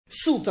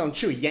Sultan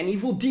ĉu jen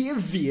Evildea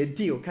via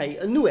dio kaj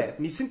unue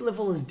mi simple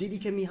volas diri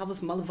ke mi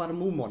havas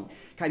malvarmumon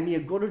kaj mia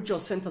gorĝo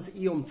sentas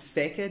iom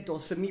feke, do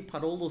se mi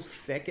parolus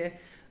feke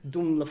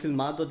dum la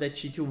filmado de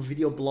ĉi tiu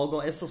videoblogo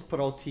estas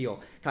pro tio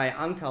kaj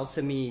ankaŭ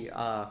se mi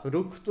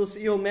ruktus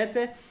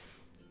iomete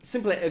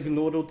simple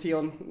ignoru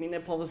tion, mi ne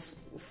povas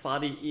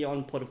fari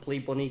ion por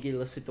plibonigi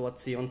la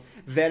situacion.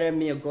 Vere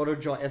mia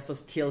gorĝo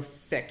estas tiel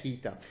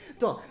fekita.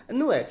 Do,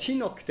 unue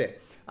ĉinokte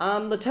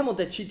la temo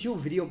de ĉi tiu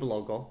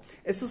videoblogo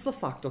estas la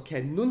fakto ke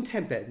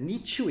nuntempe ni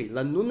ĉiuj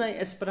la nunaj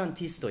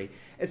esperantistoj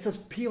estas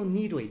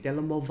pioniroj de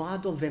la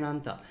movado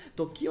venanta.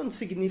 Do kion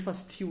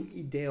signifas tiu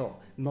ideo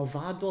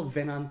movado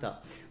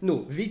venanta?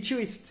 Nu, vi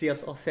ĉiuj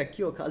scias,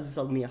 kio okazis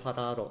al mia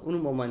hararo. Unu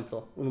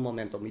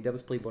momento, mi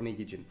devas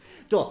plibonigi ĝin.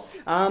 Do,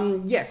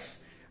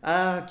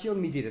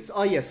 kion mi diris?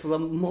 Yes, la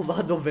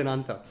movado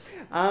venanta.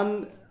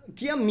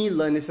 Kiam mi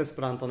lernis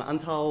Esperanton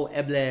antaŭ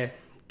eble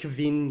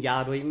 5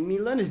 jaroj, mi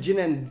lernis ĝin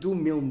en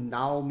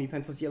 2009, mi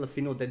pensas je la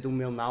fino de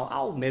 2009,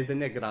 aŭ meze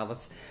ne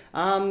gravas.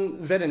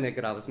 Vere ne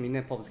gravas, mi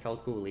ne povas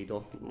kalkuli,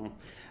 do.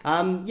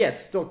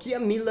 Do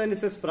kiam mi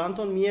lernis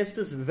Esperanton, mi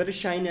estis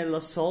verŝajne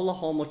la sola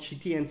homo ĉi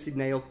tie en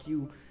Sidnejo,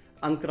 kiu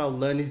ankraŭ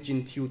lernis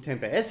ĝin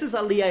tiutempe. Estis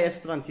aliaj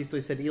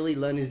esperantistoj, sed ili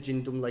lernis ĝin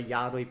dum la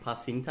jaroj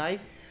pasintaj.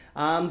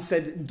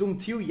 Sed dum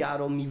tiu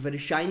jaro mi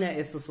verŝajne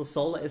estas la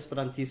sola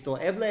esperantisto.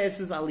 Eble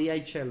estis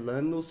aliaj ĉe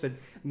lernu, sed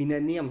mi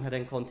neniam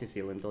renkontis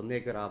ilin, do ne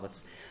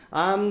gravas.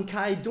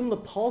 Kaj dum la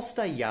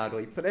postaj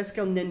jaroj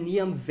preskaŭ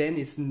neniam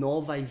venis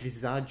novaj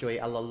vizaĝoj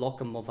al la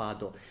loka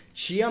movado.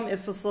 Ĉiam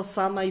estas la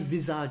samaj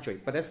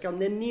vizaĝoj, preskaŭ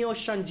nenio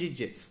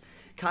ŝanĝiĝis.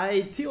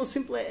 Kaj tio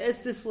simple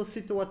estis la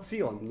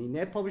situacio. Ni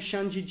ne povis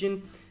ŝanĝi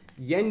ĝin,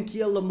 jen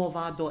kiel la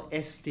movado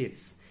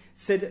estis.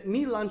 Sed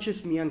mi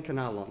lanĉis mian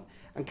kanalon.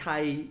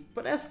 Kaj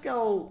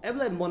preskaŭ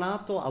eble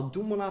monato aŭ 2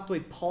 monatoj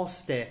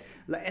poste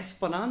la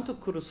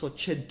Esperanto-kurso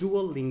ĉe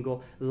Duolingo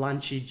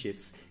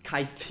lanĉiĝis.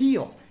 Kaj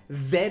tio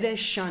vere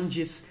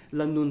ŝanĝis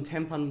la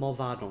nuntempan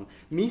movadon.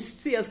 Mi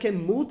scias ke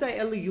multaj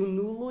el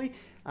junuloj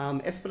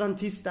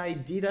esperantistaj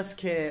diras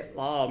ke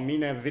mi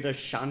ne vidas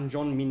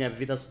ŝanĝon, mi ne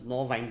vidas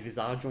novajn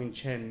vizaĝojn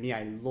ĉe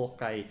miaj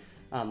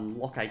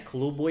lokaj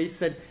kluboj,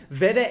 sed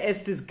vere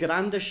estis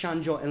granda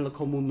ŝanĝo en la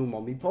komunumo.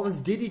 Mi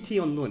povas diri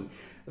tion nun.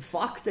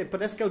 Fakte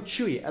preskaŭ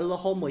ĉiuj el la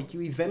homoj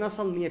kiuj venas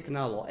al mia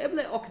kanalo,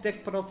 eble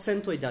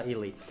 80% da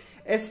ili,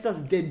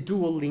 estas de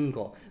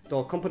Duolingo.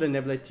 Do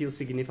kompreneble tio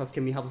signifas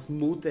ke mi havas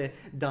multe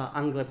da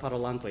angle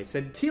parolantoj,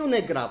 sed tio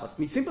ne gravas.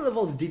 Mi simple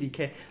volas diri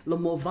ke la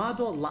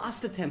movado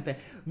lastatempe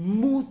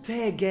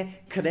multege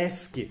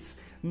kreskis.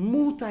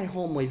 Multaj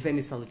homoj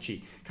venis al ĝi,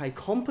 kaj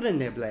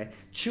kompreneble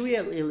ĉiuj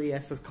el ili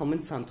estas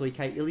komencantoj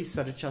kaj ili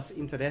serĉas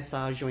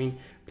interesaĵojn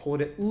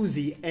por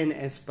uzi en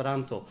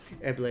Esperanto.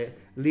 Eble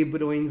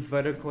librojn,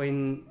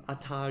 verkojn,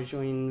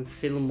 artaĵojn,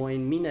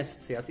 filmojn, mi ne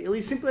scias.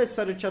 Ili simple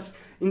serĉas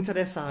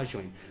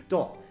interesaĵojn.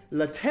 Do,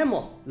 la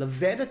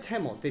vera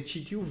temo de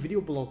ĉi tiu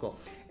videoblogo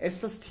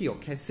estas tio,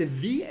 ke se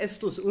vi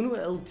estus unu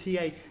el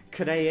tiaj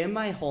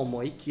kreemaj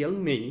homoj kiel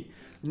mi,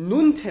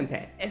 nuntempe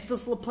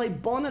estas la plej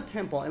bona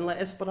tempo en la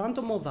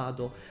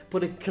Esperanto-movado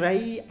por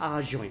krei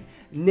aĵojn.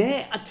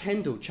 Ne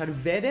atendu, ĉar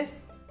vere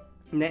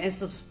ne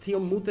estas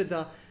tiom multe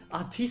da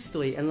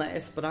artistoj en la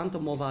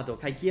Esperanto-movado,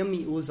 kaj kiam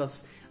mi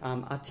uzas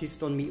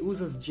artiston, mi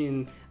uzas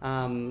ĝin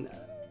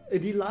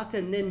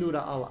rilate ne nur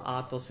al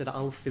arto, sed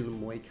al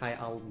filmoj kaj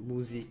al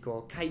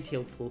muziko kaj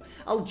tiel plu,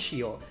 al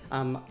ĉio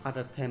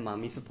artema,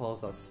 mi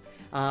supozas.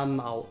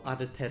 Aŭ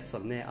arteca,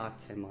 ne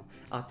artema,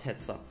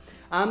 arteca.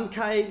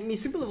 Kaj mi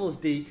simple volas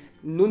diri,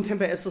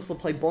 nuntempe estas la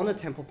plej bona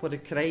tempo por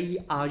krei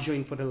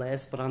aĵojn por la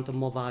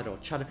Esperanto-movado,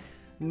 ĉar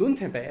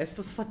nuntempe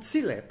estas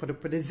facile por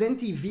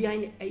prezenti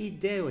viajn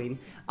ideojn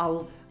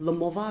al la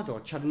movado,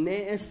 ĉar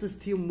ne estas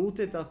tiom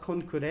multe da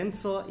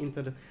konkurenco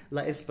inter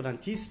la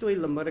esperantistoj,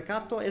 la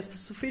merkato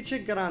estas sufiĉe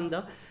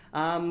granda,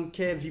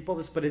 ke vi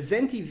povas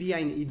prezenti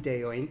viajn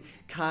ideojn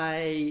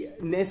kaj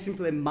ne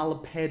simple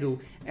malaperu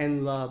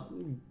en la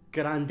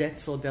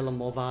grandeco de la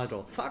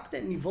movado.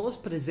 Fakte, mi volas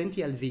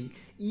prezenti al vi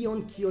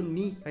ion kion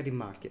mi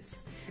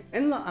rimarkis.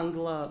 En la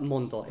angla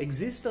mondo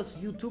ekzistas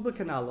YouTube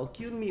kanalo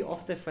kiun mi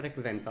ofte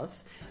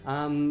frekventas.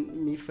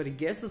 Mi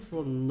forgesas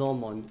la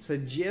nomon,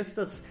 sed ĝi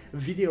estas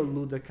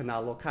videoluda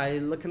kanalo kaj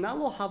la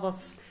kanalo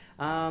havas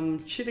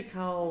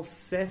ĉirkaŭ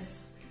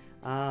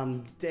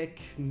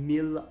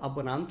 60,000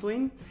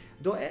 abonantojn.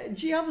 Do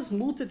ĝi havas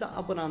multe da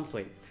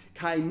abonantoj.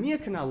 Kaj mia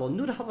kanalo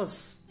nur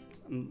havas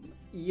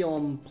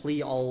iom pli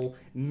ol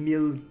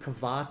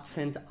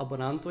 1,400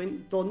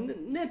 abonantojn, do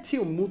ne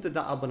tiom multe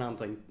da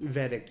abonantojn,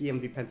 vere, kiam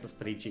vi pensas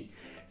pri ĝi.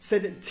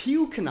 Sed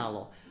tiu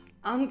kanalo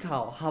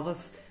ankaŭ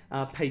havas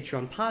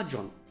Patreon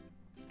paĝon,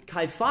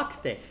 kaj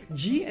fakte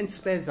ĝi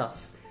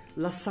enspezas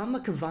la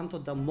sama kvanto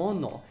da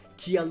mono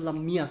kiel la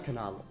mia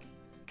kanalo,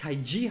 kaj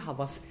ĝi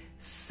havas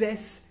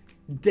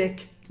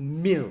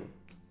 60,000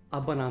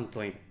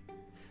 abonantojn.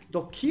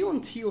 Do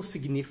kion tio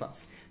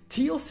signifas?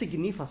 Tio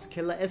signifas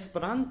ke la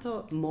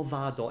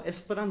Esperanto-movado,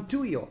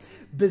 Esperantujo,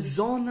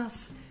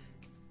 bezonas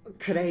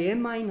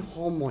kreemajn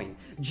homojn.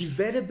 Ĝi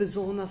vere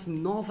bezonas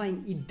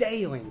novajn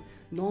ideojn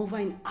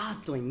novain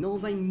artoin,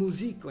 novain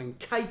musicoin,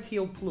 kai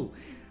tio plu.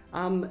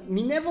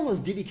 Mi ne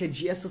volas diri che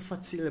gi estas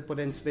facile por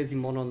enspezi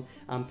monon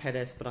per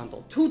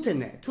Esperanto. Tute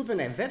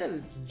ne,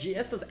 vere gi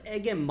estas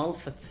ege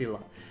malfacila.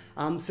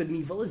 Sed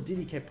mi volas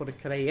diri che por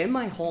crei en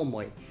mai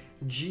homoi,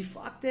 gi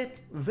fakte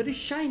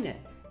verŝajne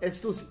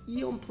estos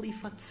iom pli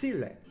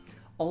facile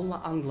ol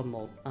la angla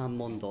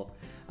mondo.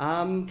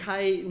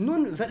 Kai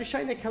nun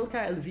verŝajne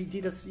kelkaj el vi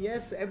diras,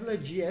 yes, eble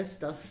gi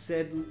estas,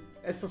 sed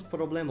estas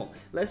problemo.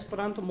 La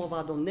Esperanto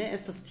movado ne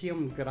estas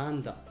tiom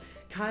granda.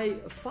 Kai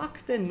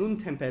fakte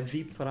nuntempe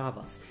vi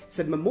pravas,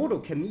 sed memoru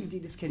ke mi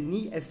diris ke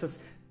ni estas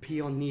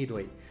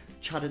pioniroj.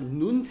 Ĉar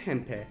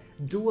nuntempe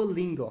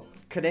Duolingo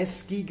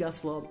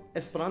kreskigas la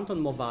Esperanton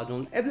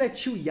movadon, eble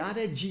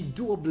ĉiujare ĝi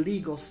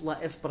duobligos la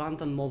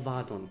Esperantan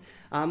movadon.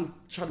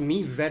 Ĉar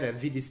mi vere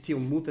vidis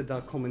tiom multe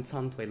da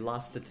komencantoj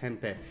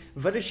lastatempe.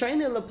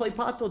 Verŝajne la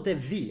plejparto de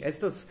vi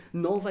estas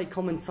novaj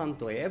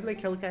komencantoj, eble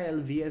kelkaj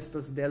el vi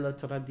estas de la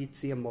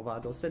tradicia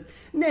movado, sed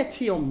ne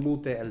tiom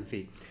multe el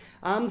vi.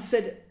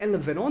 Sed en la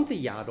veronta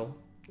jaro,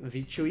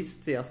 vi ĉiuj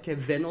scias ke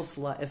venos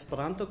la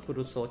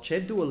Esperanto-kurso ĉe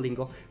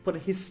Duolingo por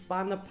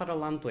hispana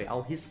parolantoj aŭ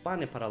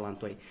hispane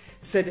parolantoj.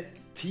 Sed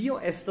tio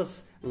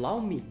estas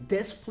laŭ mi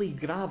des pli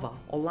grava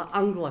ol la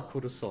angla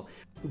kurso.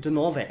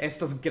 Denove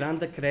estas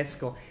granda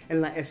kresko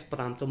en la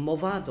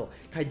Esperanto-movado,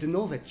 kaj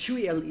denove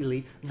ĉiuj el ili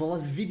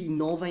volas vidi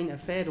novajn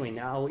aferojn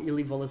aŭ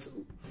ili volas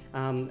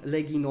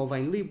legi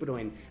novajn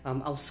librojn,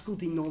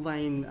 aŭskulti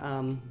novajn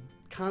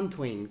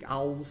cantoin,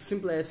 au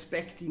simple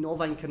spekti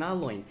novain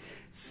kanaloin.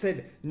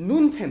 Sed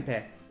nuntempe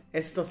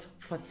estas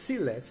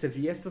facile, se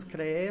vi estas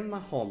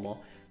kreema homo,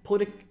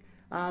 por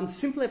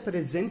simple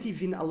presenti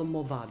vin al la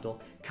movado,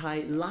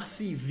 kai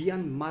lasi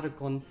vian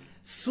markon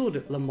sur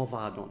la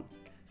movadon.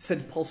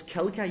 Sed post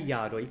kelkaj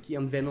jaroj,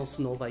 kiam venos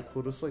novaj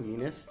kursoj, mi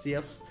ne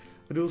scias,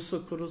 rusa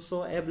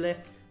kurso, eble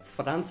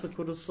franca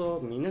kurso,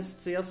 mi ne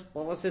scias,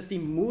 povas esti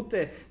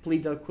multe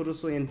pli da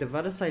kursoj en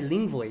diversaj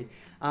lingvoj,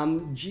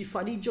 ĝi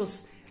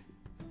fariĝos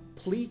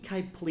pli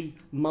kai pli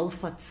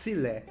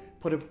malfacile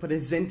por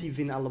presenti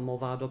vin al la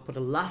movado, por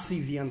lasi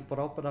vian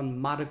propran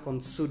markon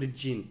sur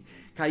ĝin.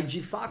 Kai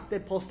ĝi fakte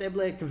post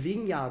eble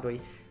 5 jaroj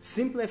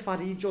simple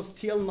fariĝos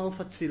tiel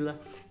malfacila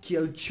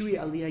kiel ĉiuj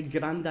aliaj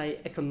grandaj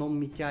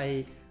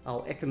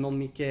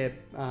ekonomike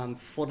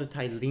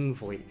fortaj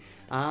lingvoj.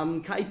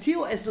 Kai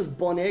tio estas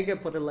bonega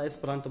por la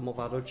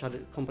Esperanto-movado, ĉar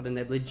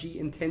kompreneble ĝi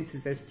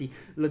intencis esti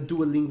la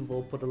dua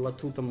lingvo por la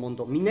tuta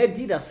mondo. Mi ne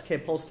diras ke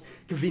post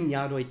 5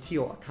 jaroj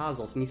tio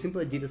okazos, mi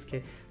simple diras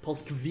ke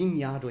post 5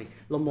 jaroj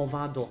la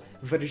movado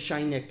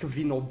verŝajne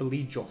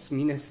kvinobliĝos,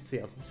 mi ne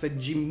scias, sed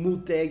ĝi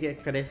multege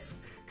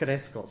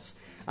kreskos.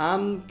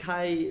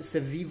 Kai se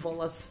vi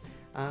volas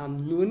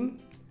nun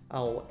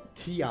aŭ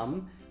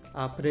tiam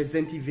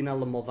presenti vin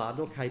al la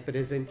movado kaj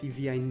presenti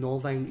viajn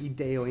novajn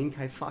ideojn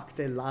kaj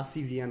fakte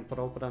lasi vian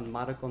propran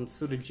markon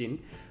sur ĝin,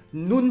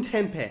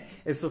 nuntempe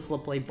estas la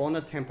plej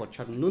bona tempo,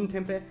 ĉar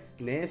nuntempe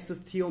ne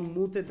estas tiom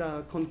multe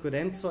da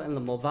konkurenco en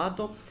la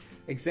movado.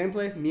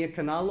 Ekzemple, mia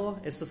kanalo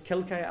estas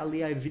kelkaj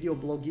aliaj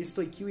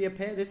videoblogistoj kiuj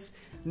aperis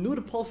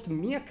nur post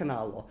mia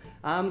kanalo.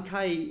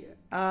 Kaj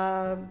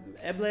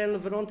eble en la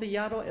veronta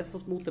jaro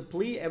estas multe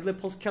pli, eble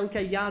post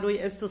kelkaj jaroj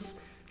estas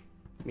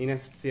mi ne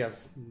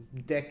scias,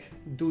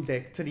 10,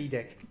 20,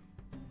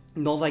 30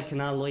 novaj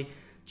kanaloj,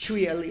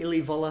 ĉiuj el ili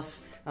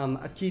volas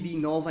akiri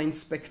novajn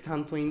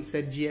spektantojn,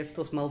 sed ĝi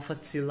estos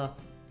malfacila.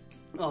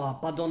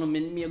 Pardonu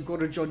min, mia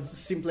gorĝo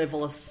simple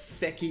volas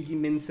fekigi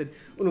min, sed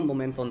unu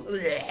momenton.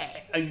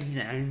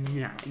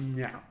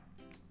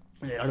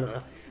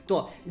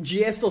 Do,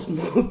 ĝi estos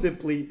multe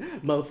pli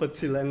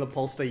malfacila en la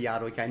posta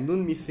jaroj, kaj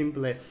nun mi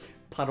simple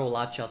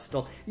parolaĉas.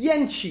 Do,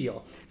 jen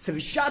ĉio. Se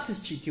vi ŝatis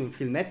ĉi tiun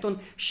filmeton,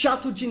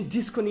 ŝatu ĝin,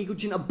 diskonigu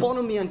ĝin,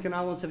 abonu mian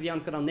kanalon se vi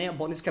ankoraŭ ne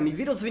abonis, kaj mi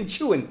vidos vin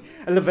ĉiujn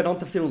en la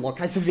veronta filmo,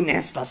 kaj se vi ne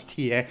estas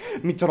tie,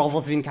 mi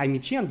trovos vin kaj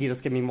mi ĉiam diras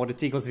ke mi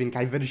mortigos vin,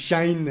 kaj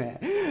verŝajne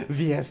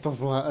vi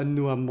estos la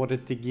unua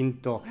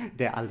mortiginto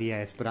de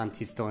alia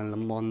esperantisto en la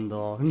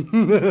mondo.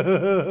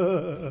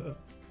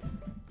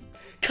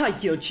 Kai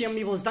kiel ĉiam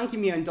mi volas danki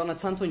miajn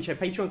donacantojn ĉe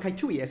Patreon, kaj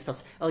tuj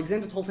estas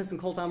Alexander, Tollefsen,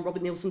 Koltarm,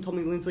 Robert, Nielsen, Tommy,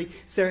 Linsley,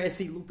 Sarah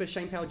S. Lupe,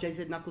 Shayne,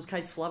 Jzknuckles,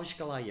 kaj Slava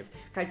Shklyaev.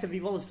 Kaj se vi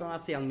volas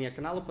donaci al mia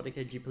kanalo por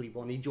ke ĝi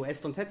pliboniĝu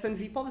estontecen,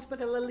 vi povas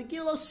per la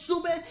ligilo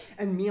sube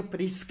en mia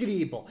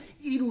priskribo.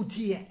 Iru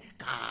tie.